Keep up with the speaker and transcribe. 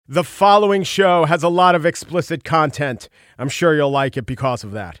The following show has a lot of explicit content. I'm sure you'll like it because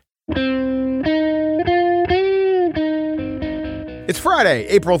of that. It's Friday,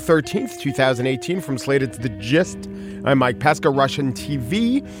 April 13th, 2018. From Slate, it's The Gist. I'm Mike Pesca. Russian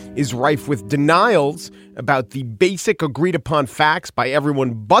TV is rife with denials about the basic agreed-upon facts by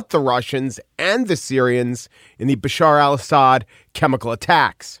everyone but the Russians and the Syrians in the Bashar al-Assad chemical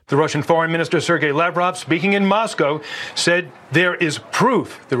attacks. The Russian Foreign Minister Sergei Lavrov, speaking in Moscow, said there is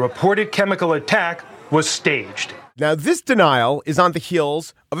proof the reported chemical attack was staged. Now, this denial is on the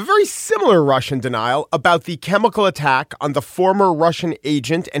heels of a very similar Russian denial about the chemical attack on the former Russian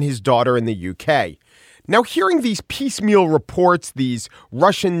agent and his daughter in the UK. Now, hearing these piecemeal reports, these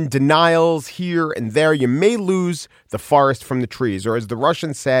Russian denials here and there, you may lose the forest from the trees, or as the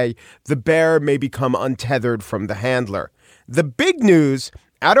Russians say, the bear may become untethered from the handler. The big news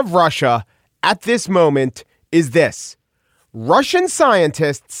out of Russia at this moment is this. Russian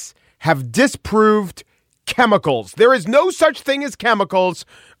scientists have disproved chemicals. There is no such thing as chemicals,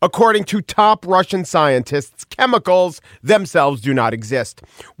 according to top Russian scientists. Chemicals themselves do not exist.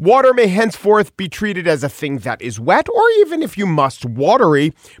 Water may henceforth be treated as a thing that is wet, or even, if you must,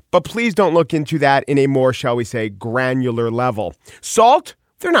 watery, but please don't look into that in a more, shall we say, granular level. Salt?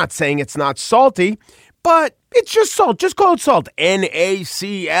 They're not saying it's not salty, but it's just salt. Just call it salt.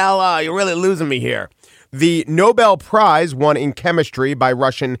 NaCl. You're really losing me here. The Nobel Prize won in chemistry by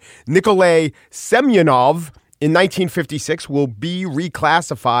Russian Nikolai Semyonov in 1956 will be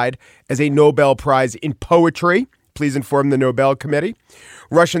reclassified as a Nobel Prize in poetry. Please inform the Nobel Committee.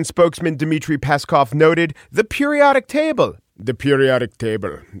 Russian spokesman Dmitry Peskov noted the periodic table. The periodic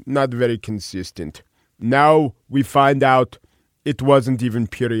table, not very consistent. Now we find out it wasn't even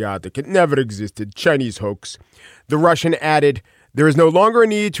periodic. It never existed. Chinese hoax. The Russian added, there is no longer a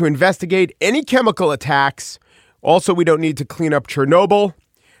need to investigate any chemical attacks. Also, we don't need to clean up Chernobyl,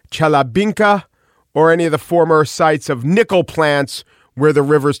 Chelyabinka, or any of the former sites of nickel plants where the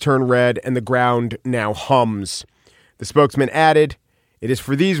rivers turn red and the ground now hums. The spokesman added, it is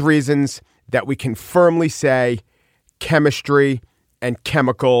for these reasons that we can firmly say chemistry and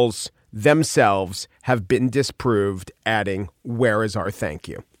chemicals themselves have been disproved, adding, where is our thank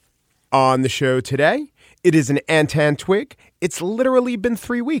you? On the show today, it is an Antentwig. It's literally been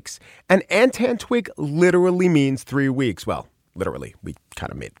 3 weeks. An Antentwig literally means 3 weeks. Well, literally, we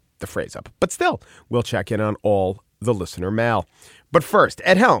kind of made the phrase up. But still, we'll check in on all the listener mail. But first,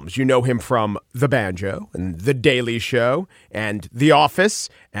 Ed Helms, you know him from The Banjo and The Daily Show and The Office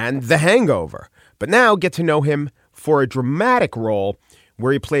and The Hangover. But now get to know him for a dramatic role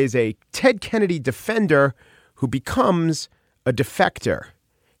where he plays a Ted Kennedy defender who becomes a defector.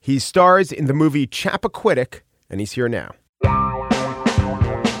 He stars in the movie Chappaquiddick, and he's here now.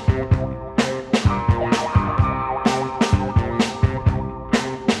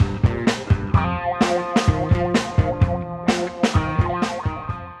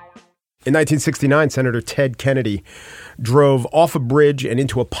 In 1969, Senator Ted Kennedy drove off a bridge and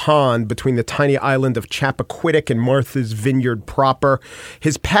into a pond between the tiny island of Chappaquiddick and Martha's Vineyard proper.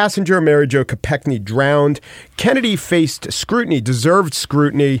 His passenger, Mary Jo Kopechne, drowned. Kennedy faced scrutiny, deserved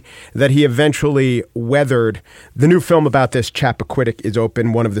scrutiny, that he eventually weathered. The new film about this, Chappaquiddick, is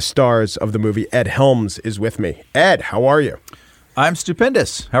open. One of the stars of the movie, Ed Helms, is with me. Ed, how are you? I'm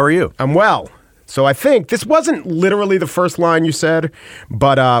stupendous. How are you? I'm well. So I think this wasn't literally the first line you said,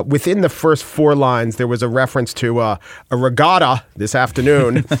 but within the first 4 lines, there was a reference to a regatta this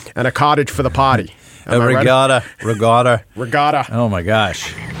afternoon and a cottage for the potty. A regatta. Oh, my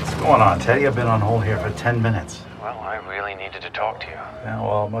gosh. What's going on, Teddy? I've been on hold here for 10 minutes. Well, I really needed to talk to you. Yeah,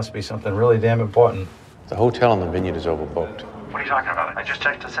 well, it must be something really damn important. The hotel in the Vineyard is overbooked. What are you talking about? I just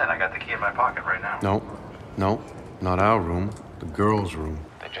checked us in. I got the key in my pocket right now. No, not our room. The girls' room.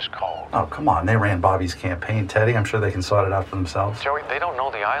 They just called. Oh, come on. They ran Bobby's campaign, Teddy. I'm sure they can sort it out for themselves. Joey, they don't know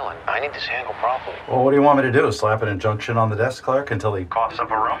the island. I need this handled properly. Well, what do you want me to do? Slap an injunction on the desk clerk until he coughs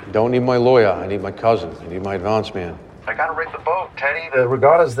up a room? Don't need my lawyer. I need my cousin. I need my advance man. I gotta rig the boat, Teddy. The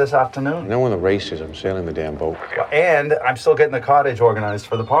regatta's this afternoon. I know when the race is. I'm sailing the damn boat. And I'm still getting the cottage organized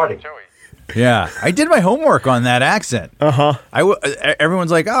for the party. Joey. Yeah, I did my homework on that accent. Uh-huh.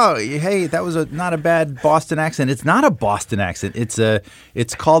 Everyone's like, "Oh, hey, that was not a bad Boston accent." It's not a Boston accent.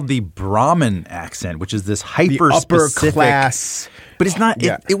 It's called the Brahmin accent, which is this hyper specific upper class. But it's not.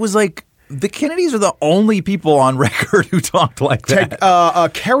 Yeah. It was like the Kennedys are the only people on record who talked like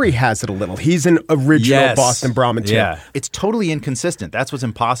that. Kerry has it a little. He's an original Boston Brahmin too. Yeah, it's totally inconsistent. That's what's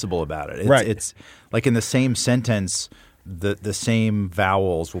impossible about it. It's like in the same sentence. The same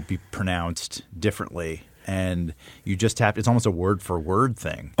vowels will be pronounced differently, and you just have – it's almost a word-for-word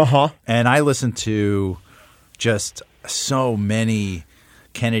thing. Uh-huh. And I listen to just so many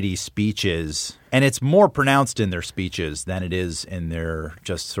Kennedy speeches, and it's more pronounced in their speeches than it is in their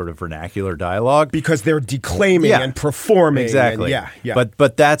just sort of vernacular dialogue. Because they're declaiming and performing. Exactly. And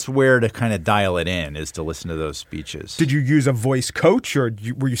But that's where to kind of dial it in, is to listen to those speeches. Did you use a voice coach, or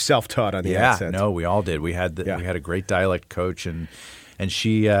were you self-taught on the accent? No, we all did. We had a great dialect coach, and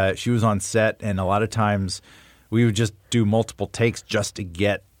she was on set, and a lot of times we would just do multiple takes just to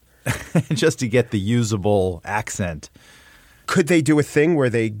get the usable accent. Could they do a thing where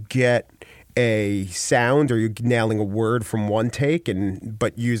they get a sound, or you're nailing a word from one take,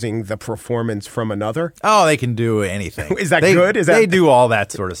 but using the performance from another? Oh, they can do anything. Is that good? They do all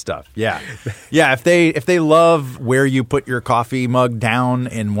that sort of stuff. Yeah, yeah. If they love where you put your coffee mug down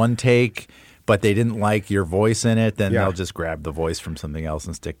in one take, but they didn't like your voice in it, then they'll just grab the voice from something else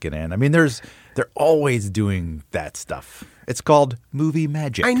and stick it in. I mean, they're always doing that stuff. It's called movie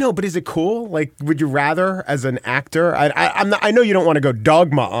magic. I know, but is it cool? Like, would you rather, as an actor? I know you don't want to go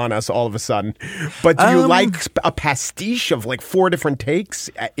dogma on us all of a sudden, but do you like a pastiche of like 4 different takes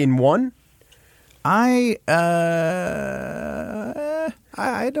in one? I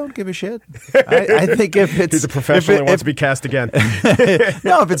don't give a shit. I think if it's he's a professional and wants to be cast again.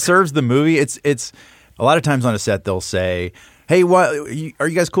 No, if it serves the movie, it's a lot of times on a set they'll say, "Hey, are you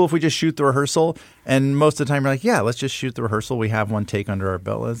guys cool if we just shoot the rehearsal?" And most of the time, we're like, "Yeah, let's just shoot the rehearsal. We have one take under our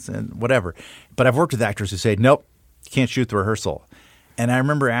belt, and whatever." But I've worked with actors who say, "Nope, you can't shoot the rehearsal." And I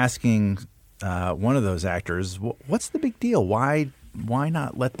remember asking one of those actors, "What's the big deal? Why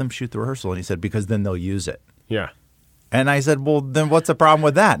not let them shoot the rehearsal?" And he said, "Because then they'll use it." Yeah. And I said, "Well, then what's the problem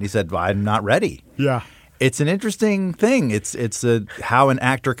with that?" And he said, "Well, I'm not ready." Yeah. It's an interesting thing. It's how an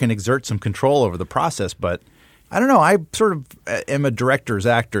actor can exert some control over the process, but I don't know. I sort of am a director's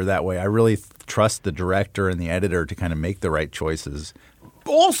actor that way. I really trust the director and the editor to kind of make the right choices.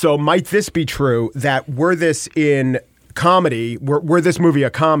 Also, might this be true that were this in comedy, were this movie a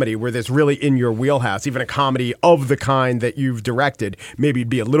comedy, were this really in your wheelhouse, even a comedy of the kind that you've directed, maybe you'd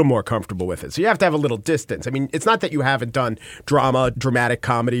be a little more comfortable with it. So you have to have a little distance. I mean, it's not that you haven't done dramatic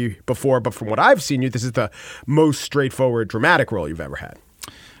comedy before, but from what I've seen you, this is the most straightforward dramatic role you've ever had.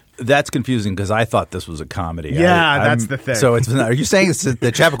 That's confusing because I thought this was a comedy. Yeah, that's the thing. So are you saying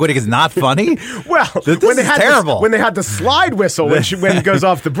that Chappaquiddick is not funny? Well, when they had terrible. When they had the slide whistle when it goes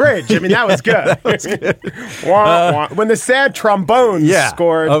off the bridge, I mean, that was good. That was good. When the sad trombones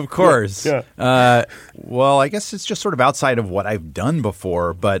scored. Of course. Yeah. Well, I guess it's just sort of outside of what I've done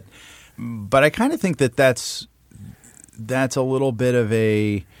before, but I kind of think that's a little bit of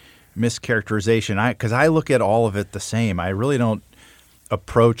a mischaracterization. Because I look at all of it the same. I really don't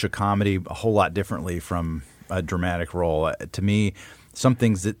approach a comedy a whole lot differently from a dramatic role. To me,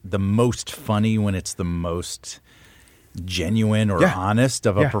 something's the most funny when it's the most genuine or honest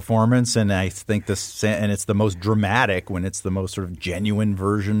of a performance, and I think and it's the most dramatic when it's the most sort of genuine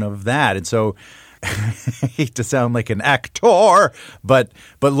version of that. And so I hate to sound like an actor, but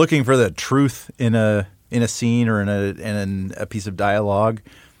looking for the truth in a scene or in a piece of dialogue,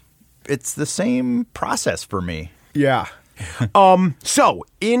 it's the same process for me. Yeah. So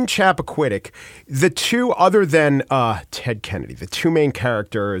in Chappaquiddick, the two, other than Ted Kennedy, the two main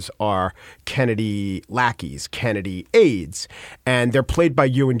characters are Kennedy lackeys, Kennedy aides, and they're played by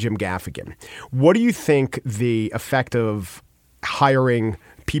you and Jim Gaffigan. What do you think the effect of hiring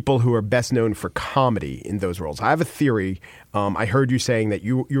people who are best known for comedy in those roles? I have a theory. I heard you saying that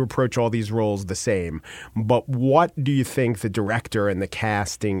you approach all these roles the same, but what do you think the director and the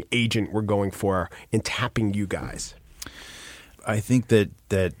casting agent were going for in tapping you guys? I think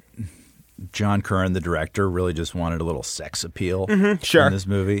that John Curran, the director, really just wanted a little sex appeal in this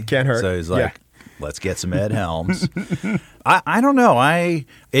movie. Can't hurt. So he's like, let's get some Ed Helms. I don't know.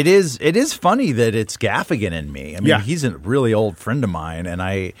 It is funny that it's Gaffigan in me. I mean, he's a really old friend of mine,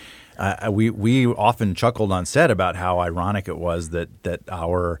 and we often chuckled on set about how ironic it was that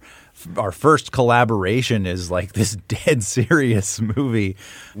our first collaboration is like this dead serious movie.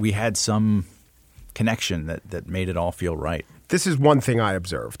 We had some connection that made it all feel right. This is one thing I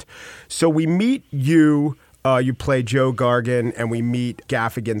observed. So we meet you. You play Joe Gargan, and we meet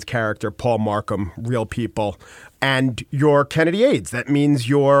Gaffigan's character, Paul Markham, real people, and you're Kennedy aides. That means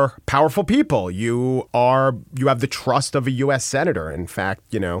you're powerful people. You have the trust of a U.S. senator. In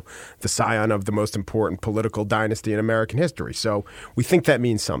fact, the scion of the most important political dynasty in American history. So we think that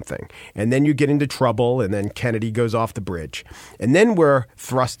means something. And then you get into trouble, and then Kennedy goes off the bridge. And then we're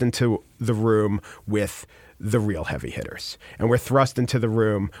thrust into the room with the real heavy hitters. And we're thrust into the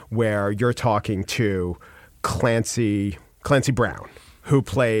room where you're talking to Clancy Brown, who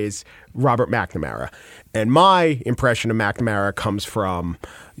plays Robert McNamara. And my impression of McNamara comes from,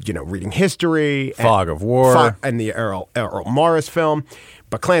 reading history. Fog of War. And the Errol Morris film.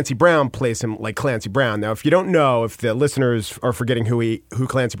 But Clancy Brown plays him like Clancy Brown. Now, if you don't know, if the listeners are forgetting who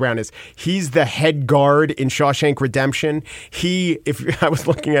Clancy Brown is, he's the head guard in Shawshank Redemption. If I was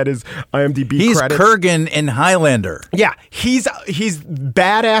looking at his IMDb credits. He's Kurgan in Highlander. Yeah, he's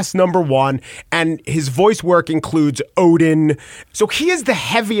badass number one, and his voice work includes Odin. So he is the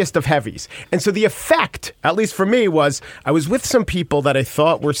heaviest of heavies. And so the effect, at least for me, was I was with some people that I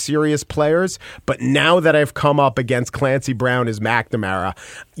thought were serious players, but now that I've come up against Clancy Brown as McNamara,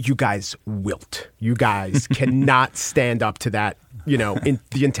 you guys wilt. You guys cannot stand up to that, in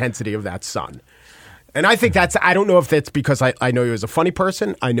the intensity of that sun. And I think I don't know if that's because I know you as a funny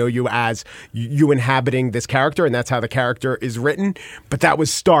person. I know you as you inhabiting this character, and that's how the character is written. But that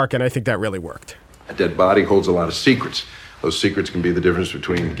was stark, and I think that really worked. A dead body holds a lot of secrets. Those secrets can be the difference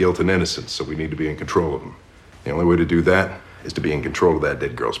between guilt and innocence, so we need to be in control of them. The only way to do that is to be in control of that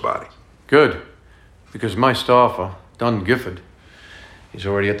dead girl's body. Good. Because my staffer, Don Gifford, he's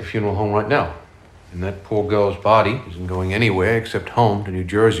already at the funeral home right now. And that poor girl's body isn't going anywhere except home to New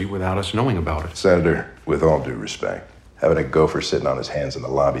Jersey without us knowing about it. Senator, with all due respect, having a gopher sitting on his hands in the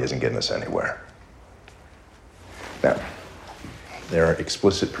lobby isn't getting us anywhere. Now, there are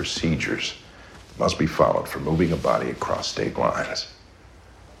explicit procedures that must be followed for moving a body across state lines.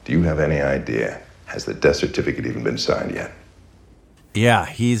 Do you have any idea? Has the death certificate even been signed yet? Yeah,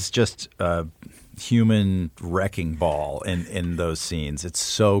 he's just a human wrecking ball in those scenes. It's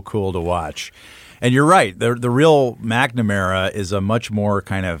so cool to watch. And you're right. The real McNamara is a much more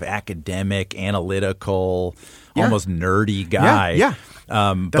kind of academic, analytical, almost nerdy guy. Yeah.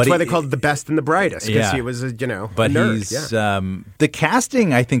 That's why they called it the best and the brightest, because he was, but a nerd. He's the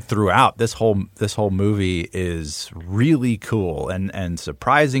casting. I think throughout this whole movie is really cool and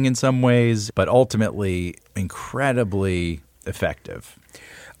surprising in some ways, but ultimately incredibly effective.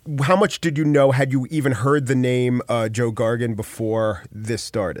 How much did you know? Had you even heard the name Joe Gargan before this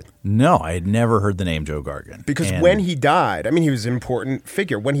started? No, I had never heard the name Joe Gargan. Because when he died, he was an important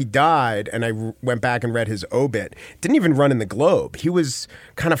figure. When he died, and I went back and read his obit, didn't even run in the Globe. He was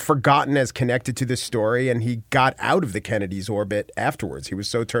kind of forgotten as connected to this story, and he got out of the Kennedys' orbit afterwards. He was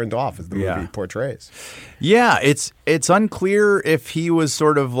so turned off, as the movie portrays. Yeah, it's unclear if he was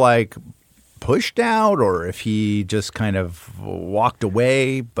sort of like pushed out or if he just kind of walked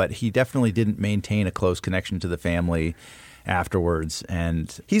away, but he definitely didn't maintain a close connection to the family afterwards.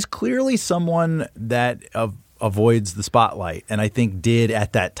 And he's clearly someone that avoids the spotlight, and I think did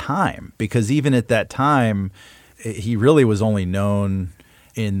at that time, because even at that time, he really was only known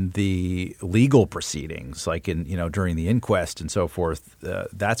in the legal proceedings, like in during the inquest and so forth.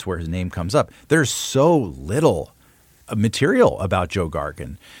 That's where his name comes up. There's so little material about Joe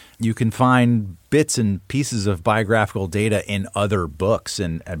Gargan. You can find bits and pieces of biographical data in other books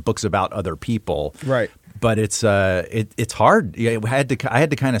and books about other people. Right. But it's hard. I had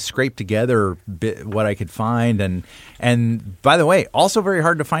to kind of scrape together what I could find, and by the way, also very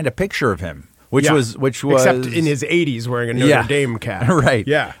hard to find a picture of him. Which was except in his 80s wearing a Notre Dame cap. Right.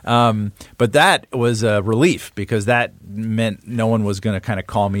 Yeah. But that was a relief, because that meant no one was going to kind of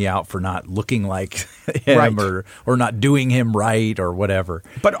call me out for not looking like him or not doing him right or whatever.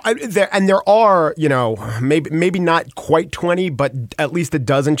 But there are, maybe not quite 20, but at least a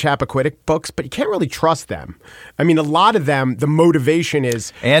dozen Chappaquiddick books, but you can't really trust them. A lot of them, the motivation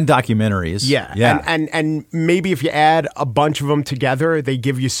is... And documentaries. Yeah. And maybe if you add a bunch of them together, they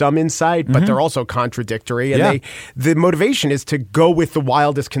give you some insight, but they're also contradictory, and the motivation is to go with the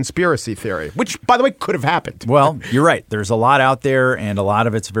wildest conspiracy theory, which, by the way, could have happened. Well, you're right. There's a lot out there, and a lot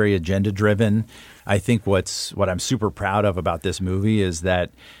of it's very agenda driven. I think what I'm super proud of about this movie is that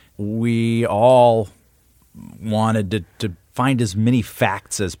we all wanted to find as many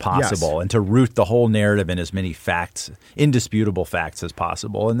facts as possible and to root the whole narrative in as many facts, indisputable facts as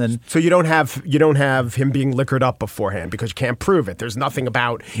possible. And then so you don't have him being liquored up beforehand because you can't prove it. There's nothing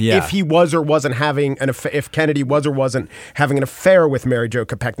about if he was or wasn't having if Kennedy was or wasn't having an affair with Mary Jo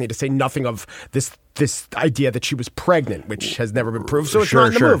Kopechne, to say nothing of this idea that she was pregnant, which has never been proved. So it's not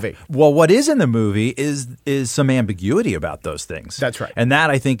in the movie. Well, what is in the movie is some ambiguity about those things. That's right. And that,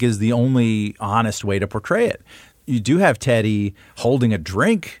 I think, is the only honest way to portray it. You do have Teddy holding a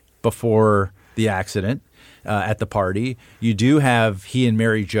drink before the accident at the party. You do have he and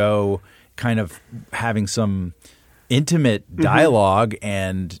Mary Jo kind of having some intimate dialogue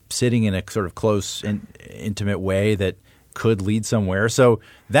and sitting in a sort of close and intimate way that could lead somewhere. So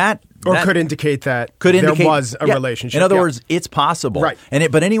that could indicate that there was a relationship. In other words, it's possible. Right.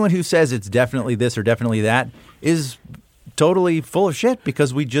 But anyone who says it's definitely this or definitely that is totally full of shit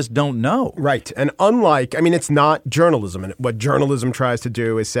because we just don't know. Right. And unlike, I mean, it's not journalism. And what journalism tries to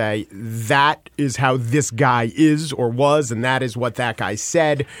do is say that is how this guy is or was, and that is what that guy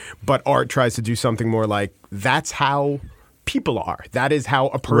said. But art tries to do something more like that's how people are. That is how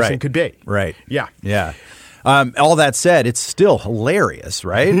a person could be. Right. Yeah. Yeah. All that said, it's still hilarious,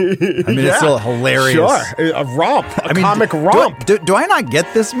 right? I mean, it's still hilarious. Sure. A romp. Comic romp. Do I not get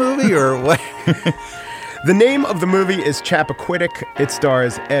this movie or what? The name of the movie is Chappaquiddick. It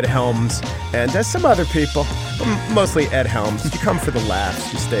stars Ed Helms and some other people, but mostly Ed Helms. You come for the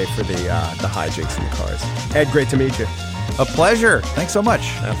laughs. You stay for the hijinks in the cars. Ed, great to meet you. A pleasure. Thanks so much.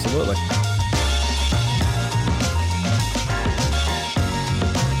 Absolutely.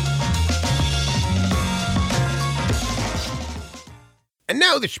 And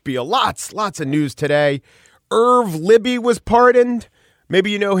now the spiel. Lots of news today. Irv Libby was pardoned. Maybe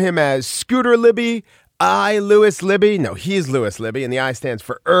you know him as Scooter Libby. Louis Libby. No, he's Louis Libby, and the I stands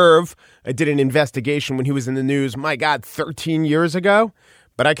for Irv. I did an investigation when he was in the news, my God, 13 years ago.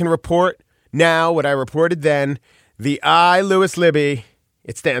 But I can report now what I reported then. The Louis Libby,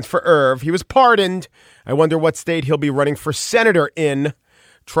 it stands for Irv. He was pardoned. I wonder what state he'll be running for senator in.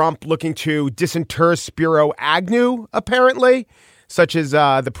 Trump looking to disinter Spiro Agnew, apparently, such as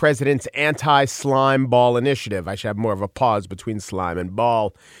the president's anti-slime ball initiative. I should have more of a pause between slime and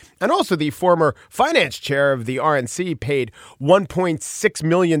ball. And also the former finance chair of the RNC paid $1.6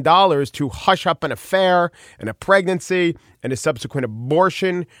 million to hush up an affair and a pregnancy and a subsequent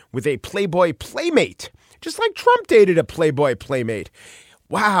abortion with a Playboy playmate, just like Trump dated a Playboy playmate.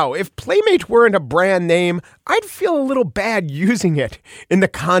 Wow, if Playmate weren't a brand name, I'd feel a little bad using it in the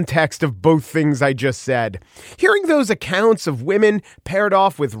context of both things I just said. Hearing those accounts of women paired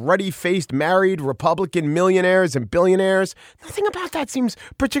off with ruddy-faced married Republican millionaires and billionaires, nothing about that seems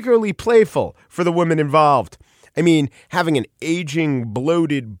particularly playful for the women involved. I mean, having an aging,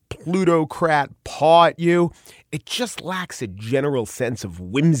 bloated plutocrat paw at you, it just lacks a general sense of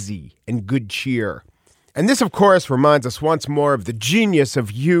whimsy and good cheer. And this, of course, reminds us once more of the genius of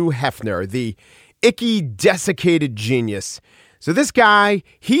Hugh Hefner, the icky, desiccated genius. So this guy,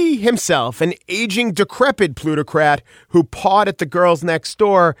 he himself, an aging, decrepit plutocrat who pawed at the girls next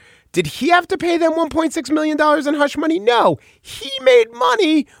door, did he have to pay them $1.6 million in hush money? No, he made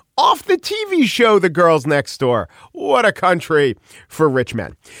money off the TV show The Girls Next Door. What a country for rich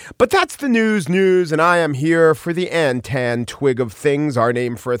men. But that's the news, and I am here for the Antentwig of Things, our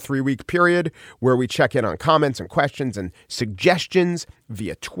name for a 3-week period where we check in on comments and questions and suggestions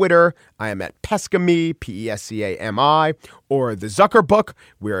via Twitter. I am at Pescami, Pescami, or the Zucker Book.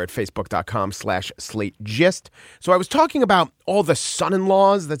 We're at facebook.com/SlateGist. So I was talking about all the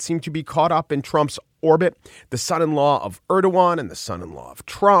son-in-laws that seem to be caught up in Trump's orbit, the son-in-law of Erdogan and the son-in-law of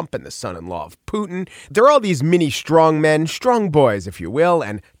Trump and the son-in-law of Putin. There are all these mini strong men, strong boys, if you will,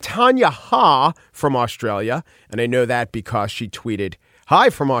 and Tanya Ha from Australia, and I know that because she tweeted,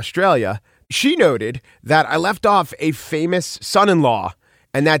 "Hi from Australia." She noted that I left off a famous son-in-law,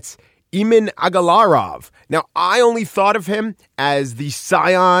 and that's Emin Agalarov. Now, I only thought of him as the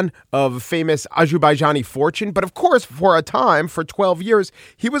scion of famous Azerbaijani fortune, but of course, for a time, for 12 years,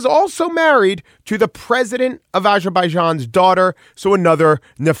 he was also married to the president of Azerbaijan's daughter, so another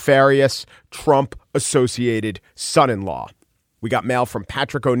nefarious Trump-associated son-in-law. We got mail from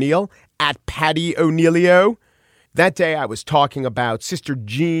Patrick O'Neill at Patty O'Neillio. That day, I was talking about Sister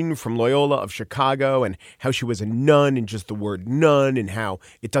Jean from Loyola of Chicago and how she was a nun and just the word nun and how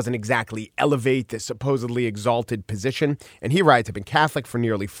it doesn't exactly elevate this supposedly exalted position. And he writes, I've been Catholic for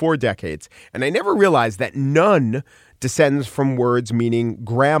nearly 4 decades, and I never realized that nun descends from words meaning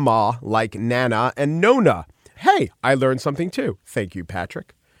grandma like Nana and Nona. Hey, I learned something too. Thank you,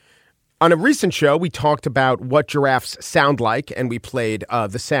 Patrick. On a recent show, we talked about what giraffes sound like, and we played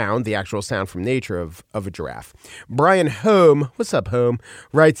the actual sound from nature of a giraffe. Brian Home, what's up, Home,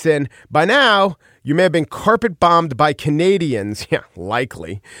 writes in, by now, you may have been carpet bombed by Canadians, yeah,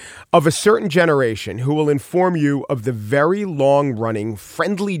 likely, of a certain generation who will inform you of the very long-running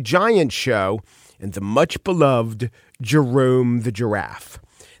Friendly Giant show and the much-beloved Jerome the Giraffe.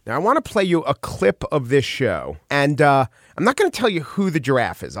 Now, I want to play you a clip of this show, and I'm not going to tell you who the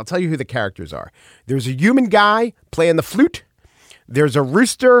giraffe is. I'll tell you who the characters are. There's a human guy playing the flute, there's a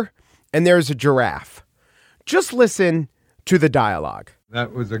rooster, and there's a giraffe. Just listen to the dialogue.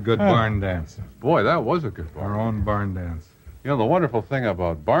 That was a good barn dance. Boy, that was a good barn. Our own barn dance. You know, the wonderful thing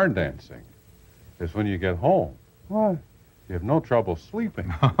about barn dancing is when you get home, What? you have no trouble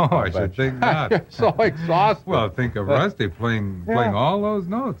sleeping. Oh, I should think not. You're so exhausted. Well, think of Rusty playing all those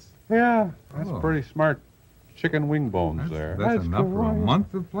notes. Yeah, that's Oh. pretty smart chicken wing bones there. That's enough for a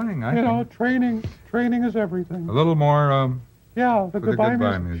month of playing, I think. Training is everything. A little more, The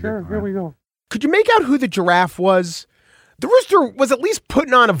goodbye music. Sure, here we go. Could you make out who the giraffe was? The rooster was at least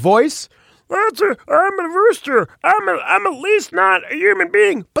putting on a voice. I'm a rooster. I'm at least not a human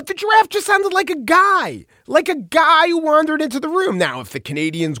being. But the giraffe just sounded like a guy who wandered into the room. Now, if the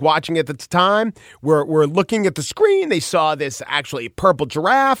Canadians watching at the time were looking at the screen, they saw this actually purple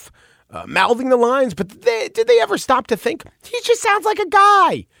giraffe mouthing the lines. But did they ever stop to think? He just sounds like a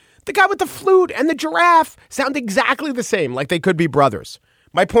guy. The guy with the flute and the giraffe sound exactly the same, like they could be brothers.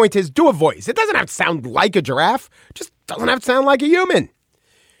 My point is, do a voice. It doesn't have to sound like a giraffe. Just doesn't have to sound like a human.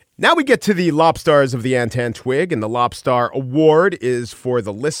 Now we get to the Lobstars of the Antentwig, and the Lobstar Award is for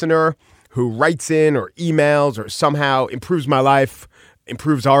the listener who writes in or emails or somehow improves my life,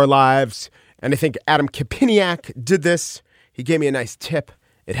 improves our lives. And I think Adam Kopechne did this. He gave me a nice tip.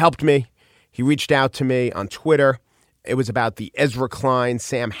 It helped me. He reached out to me on Twitter. It was about the Ezra Klein,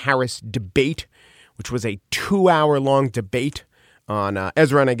 Sam Harris debate, which was a 2-hour-long debate on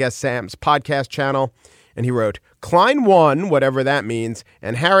Ezra and I guess Sam's podcast channel. And he wrote, Klein won, whatever that means,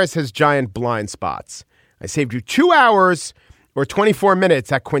 and Harris has giant blind spots. I saved you 2 hours or 24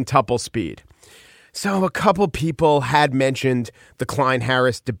 minutes at quintuple speed. So a couple people had mentioned the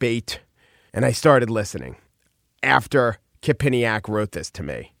Klein-Harris debate, and I started listening after Kopechne wrote this to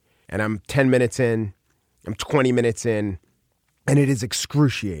me. And I'm 10 minutes in, I'm 20 minutes in, and it is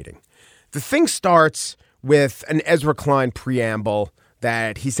excruciating. The thing starts with an Ezra Klein preamble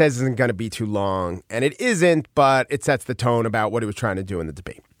that he says isn't going to be too long, and it isn't, but it sets the tone about what he was trying to do in the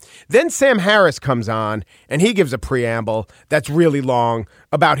debate. Then Sam Harris comes on, and he gives a preamble that's really long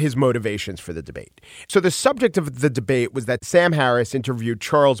about his motivations for the debate. So the subject of the debate was that Sam Harris interviewed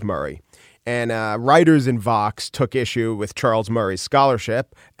Charles Murray, and writers in Vox took issue with Charles Murray's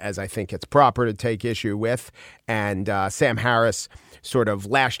scholarship, as I think it's proper to take issue with, and Sam Harris sort of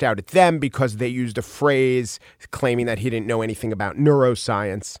lashed out at them because they used a phrase claiming that he didn't know anything about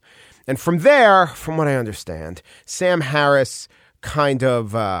neuroscience. And from there, from what I understand, Sam Harris kind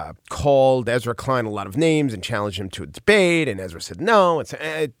of called Ezra Klein a lot of names and challenged him to a debate, and Ezra said no. It's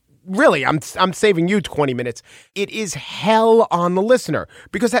really, I'm saving you 20 minutes. It is hell on the listener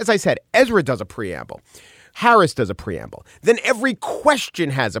because, as I said, Ezra does a preamble. Harris does a preamble. Then every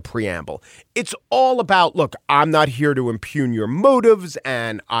question has a preamble. It's all about, look, I'm not here to impugn your motives,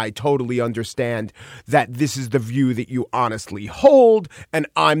 and I totally understand that this is the view that you honestly hold, and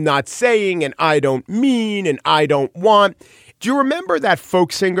I'm not saying, and I don't mean, and I don't want. Do you remember that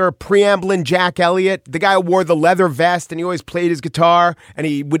folk singer preambling Jack Elliott? The guy who wore the leather vest and he always played his guitar and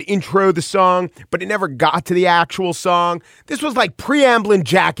he would intro the song, but he never got to the actual song. This was like preambling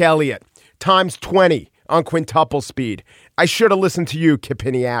Jack Elliott times 20 on quintuple speed. I should have listened to you,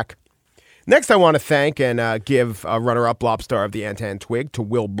 Kopechne. Next, I want to thank and give a runner-up Lobstar of the Antentwig to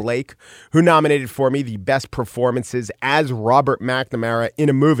Will Blake, who nominated for me the best performances as Robert McNamara in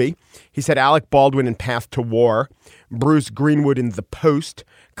a movie. He said Alec Baldwin in Path to War, Bruce Greenwood in The Post,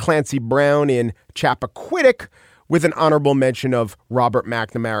 Clancy Brown in Chappaquiddick, with an honorable mention of Robert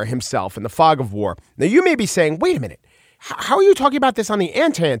McNamara himself in The Fog of War. Now, you may be saying, wait a minute, how are you talking about this on the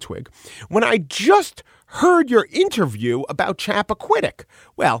Antentwig when I just heard your interview about Chappaquiddick?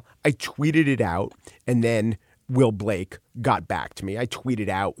 Well, I tweeted it out, and then Will Blake got back to me. I tweeted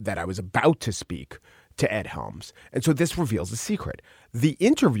out that I was about to speak to Ed Helms. And so this reveals a secret. The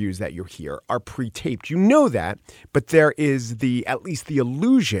interviews that you hear are pre-taped. You know that, but there is at least the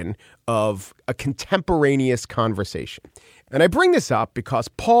illusion of a contemporaneous conversation. And I bring this up because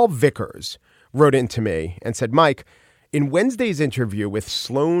Paul Vickers wrote into me and said, Mike, in Wednesday's interview with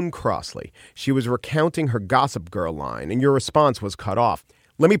Sloane Crossley, she was recounting her Gossip Girl line, and your response was cut off.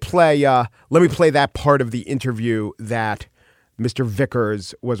 Let me play that part of the interview that Mr.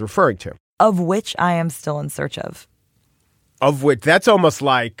 Vickers was referring to. Of which I am still in search of. Of which, that's almost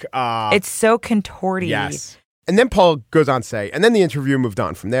like... it's so contorty. Yes. And then Paul goes on to say, and then the interview moved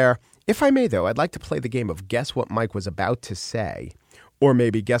on from there. If I may, though, I'd like to play the game of guess what Mike was about to say. Or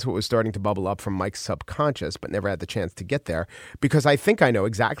maybe guess what was starting to bubble up from Mike's subconscious, but never had the chance to get there, because I think I know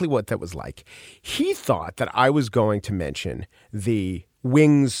exactly what that was like. He thought that I was going to mention the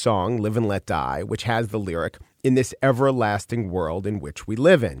Wings song, Live and Let Die, which has the lyric, in this everlasting world in which we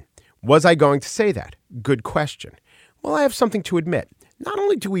live in. Was I going to say that? Good question. Well, I have something to admit. Not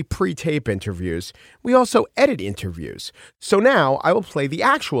only do we pre-tape interviews, we also edit interviews. So now I will play the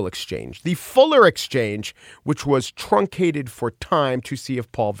actual exchange, the fuller exchange, which was truncated for time to see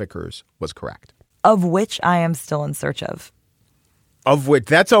if Paul Vickers was correct. Of which I am still in search of. Of which,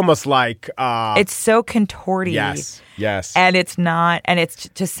 that's almost like... it's so contorty. Yes. And it's not, and it's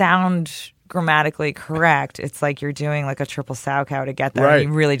to sound grammatically correct. It's like you're doing like a triple sow cow to get there. Right. And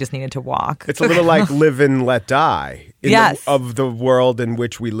you really just needed to walk. It's a little like live and let die. Of the world in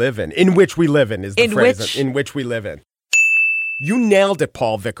which we live in. In which we live in is the phrase. In which we live in. You nailed it,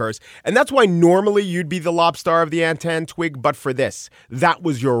 Paul Vickers. And that's why normally you'd be the Lobstar of the Antentwig, but for this, that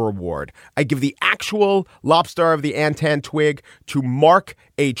was your reward. I give the actual Lobstar of the Antentwig to Mark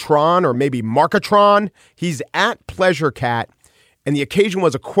A-tron, or maybe Markatron. He's at Pleasure Cat. And the occasion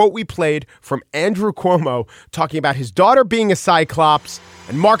was a quote we played from Andrew Cuomo talking about his daughter being a Cyclops,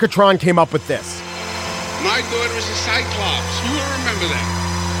 and Markatron came up with this. My daughter is a Cyclops. You will remember that.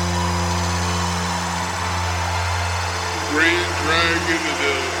 Grand Dragon of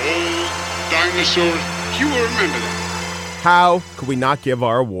the old dinosaurs. You will remember that. How could we not give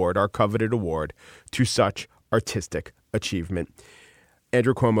our award, our coveted award, to such artistic achievement?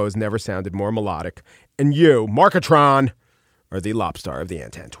 Andrew Cuomo has never sounded more melodic. And you, Markatron, are the Lobstar of the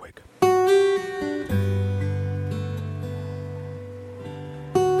Antentwig.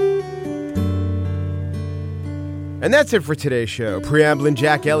 And that's it for today's show. Preambling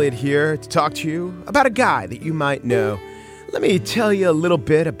Jack Elliott here to talk to you about a guy that you might know. Let me tell you a little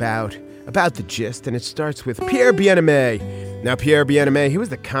bit about the gist, and it starts with Pierre Bien-Aimé. Now, Pierre Bien-Aimé, he was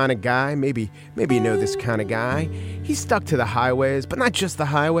the kind of guy, maybe you know this kind of guy. He stuck to the highways, but not just the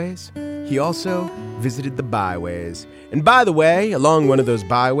highways. He also visited the byways. And by the way, along one of those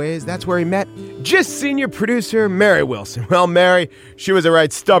byways, that's where he met Gist senior producer Mary Wilson. Well, Mary, she was a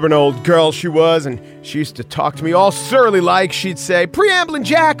right stubborn old girl, she was, and she used to talk to me all surly-like. She'd say, "Preambling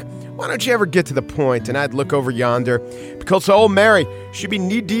Jack, why don't you ever get to the point?" And I'd look over yonder, because old Mary, she'd be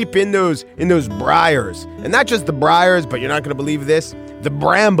knee-deep in those briars. And not just the briars, but you're not going to believe this, the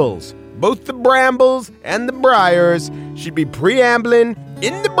brambles. Both the brambles and the briars. She'd be preambling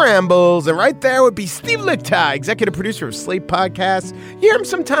in the brambles, and right there would be Steve Lickteig, executive producer of Slate Podcasts. You hear him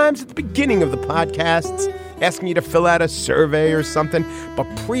sometimes at the beginning of the podcasts, asking you to fill out a survey or something. But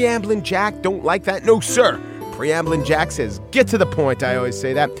Preambling Jack don't like that. No, sir. Preambling Jack says, get to the point. I always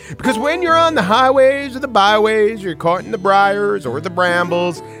say that. Because when you're on the highways or the byways, you're caught in the briars or the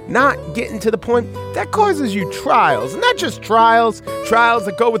brambles, not getting to the point, that causes you trials. And not just trials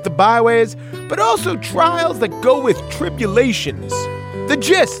that go with the byways, but also trials that go with tribulations. The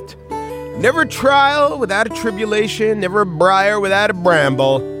gist. Never a trial without a tribulation, never a briar without a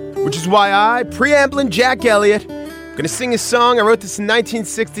bramble. Which is why I, Preambling Jack Elliott, going to sing a song. I wrote this in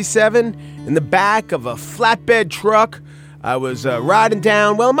 1967 in the back of a flatbed truck. I was riding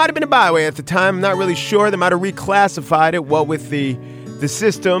down, well, it might have been a byway at the time. I'm not really sure. They might have reclassified it, what with the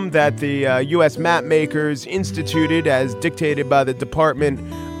system that the U.S. map makers instituted as dictated by the Department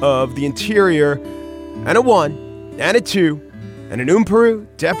of the Interior. And a 1, and a 2, and an Peru,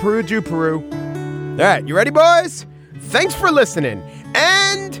 de Peru, do Peru. All right, you ready, boys? Thanks for listening.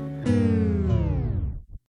 And